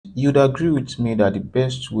you'd agree with me that the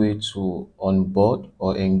best way to onboard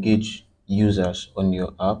or engage users on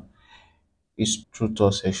your app is through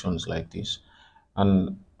tour sessions like this.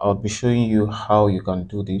 And I'll be showing you how you can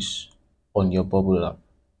do this on your Bubble app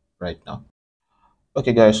right now.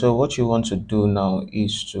 Okay guys, so what you want to do now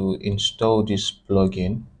is to install this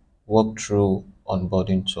plugin, walk through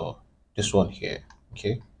onboarding tour, this one here,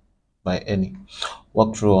 okay, by any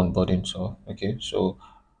walk through onboarding tour. Okay, so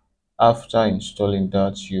after installing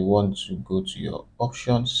that, you want to go to your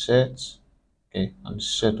option set, okay, and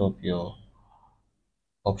set up your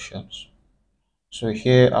options. So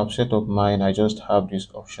here I've set up mine. I just have this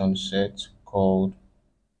option set called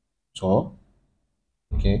tour,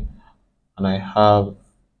 okay, and I have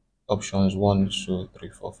options 1, 2, 3,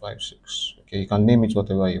 4, 5, 6. Okay, you can name it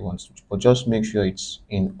whatever you want, but just make sure it's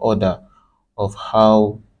in order of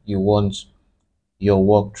how you want your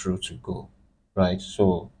walkthrough to go, right?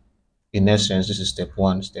 So in essence, this is step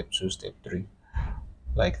 1, step 2, step 3,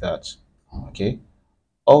 like that. Okay,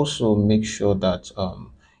 also make sure that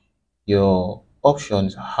your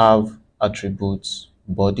options have attributes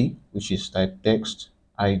body, which is type text,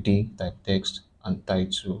 id type text, and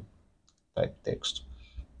title type text.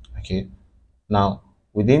 Okay, now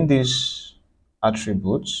within these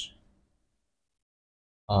attributes,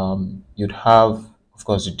 you'd have, of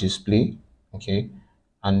course, the display, okay,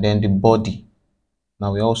 and then the body.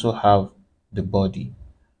 Now we also have the body,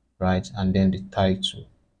 right, and then the title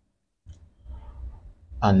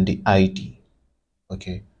and the id.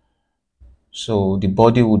 Okay, so the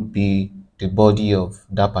body would be the body of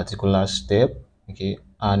that particular step. Okay,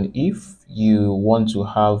 and if you want to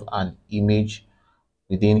have an image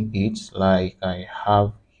within it, like I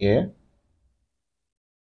have here,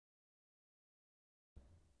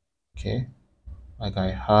 okay, like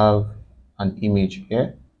I have an image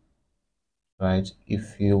here, right?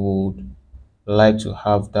 If you would like to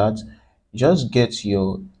have that, just get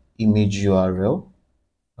your image URL,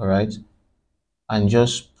 all right, and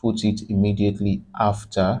just put it immediately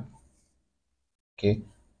after, okay,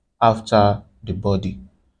 after the body.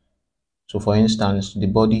 So for instance, the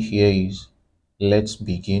body here is let's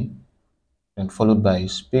begin, and followed by a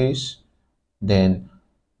space, then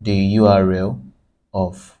the URL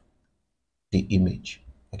of the image.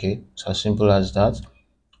 Okay, so as simple as that.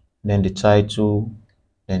 Then the title,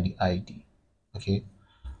 then the ID. Okay,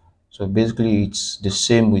 so basically it's the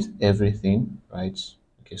same with everything, right?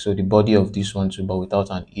 Okay, so the body of this one too, but without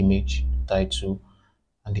an image, title,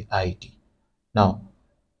 and the ID. Now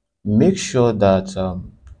make sure that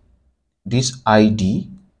this ID,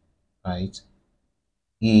 right,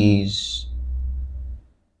 is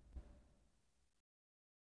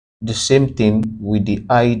the same thing with the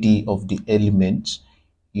ID of the element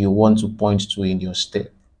you want to point to in your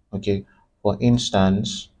step. Okay, for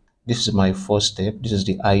instance, this is my first step. This is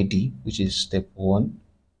the ID, which is step 1.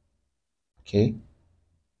 Okay,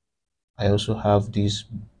 I also have this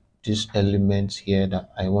element here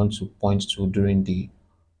that I want to point to during the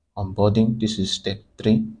onboarding. This is step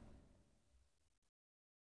 3.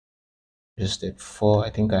 This is step 4. I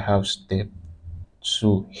think I have step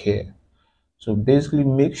 2 here. So basically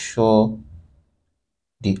make sure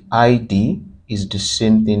the ID is the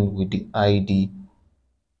same thing with the ID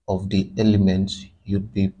of the elements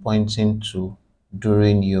you'd be pointing to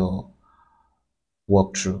during your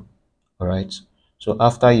walkthrough. All right, so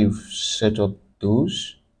after you've set up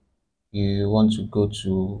those, you want to go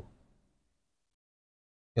to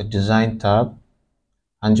your design tab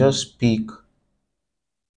and just pick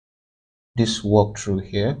this walkthrough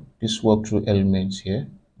here, this walkthrough elements here.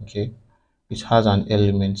 Okay, it has an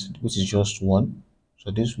element which is just 1.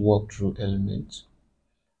 So this walkthrough element,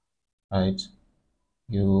 right,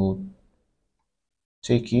 you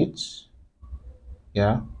take it,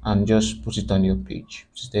 yeah, and just put it on your page,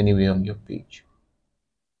 just anywhere on your page,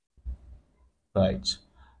 right?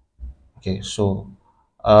 Okay, so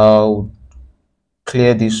I'll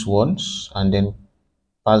clear these ones and then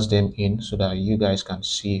pass them in so that you guys can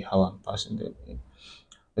see how I'm passing them in.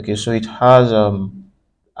 Okay, so it has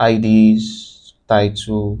IDs,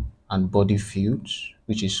 title, and body fields,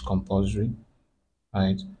 which is compulsory,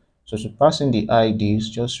 right? So to pass in the IDs,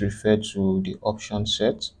 just refer to the option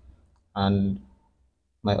set, and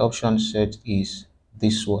my option set is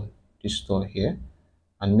this one, this store here,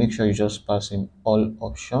 and make sure you just pass in all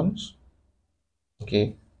options.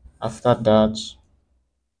 Okay, after that,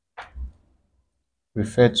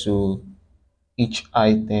 refer to each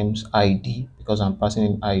item's ID, because I'm passing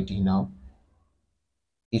in ID now,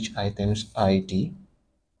 each item's ID.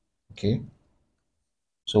 Okay,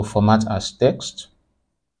 so format as text.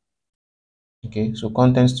 Okay, so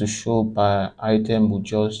contents to show by item will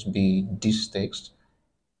just be this text,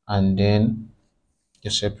 and then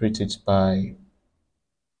you separate it by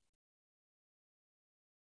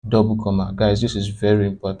double comma. Guys, this is very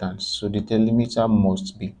important. So the delimiter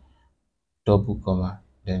must be double comma,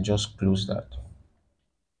 then just close that.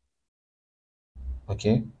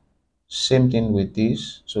 Okay, same thing with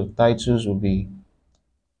this. So titles will be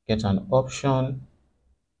get an option,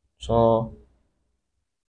 so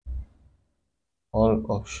all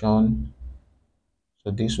option.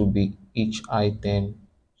 So this will be each item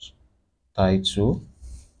title.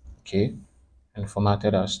 Okay, and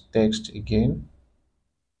formatted as text again.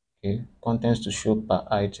 Okay, contents to show per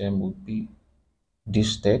item would be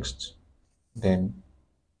this text, then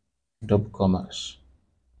double commas.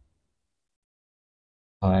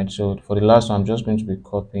 All right, so for the last one, I'm just going to be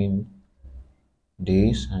copying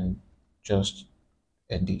this and just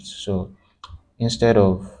edit. So instead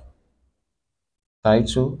of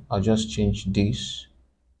title, I'll just change this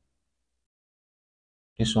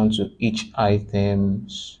one to each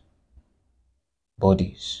item's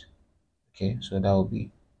bodies. Okay, so that will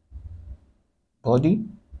be body.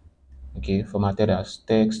 Okay, formatted as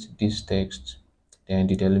text, this text, then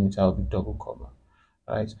the delimiter will be double comma.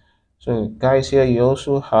 Right. So guys, here you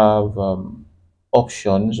also have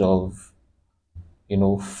options of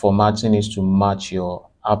formatting is to match your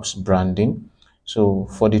app's branding. So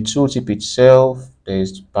for the tooltip itself, there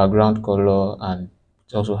is background color and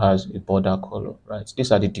it also has a border color, right?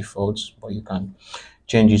 These are the defaults, but you can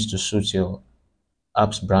change it to suit your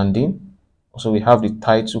app's branding. Also, we have the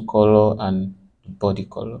title color and the body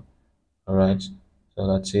color. All right. So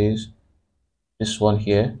that says this one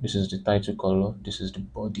here, this is the title color, this is the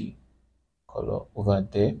body color over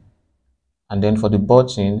there. And then for the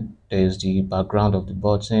button, there is the background of the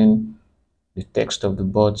button, the text of the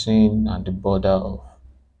button, and the border of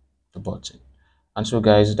the button. And so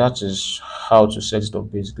guys, that is how to set it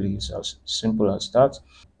up. Basically, it's as simple as that.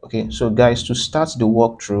 Okay, so guys, to start the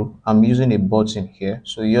walkthrough, I'm using a button here.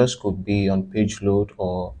 So yours could be on page load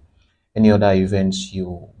or any other events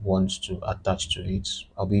you want to attach to it.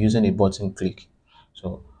 I'll be using a button click.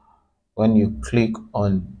 So when you click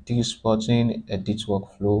on this button, edit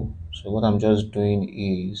workflow. So what I'm just doing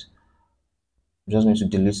is I'm just going to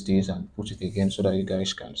delete this and put it again so that you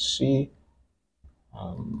guys can see.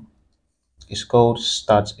 It's called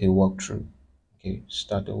start a walkthrough. Okay,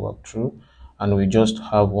 start a walkthrough, and we just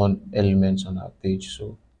have one element on our page,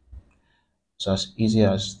 so it's as easy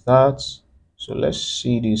as that. So let's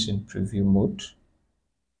see this in preview mode.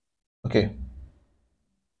 Okay,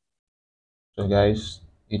 so guys,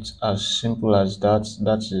 it's as simple as that.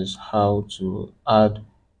 That is how to add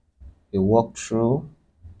a walkthrough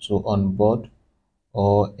to onboard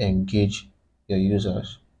or engage your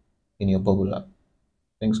users in your bubble app.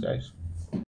 Thanks guys.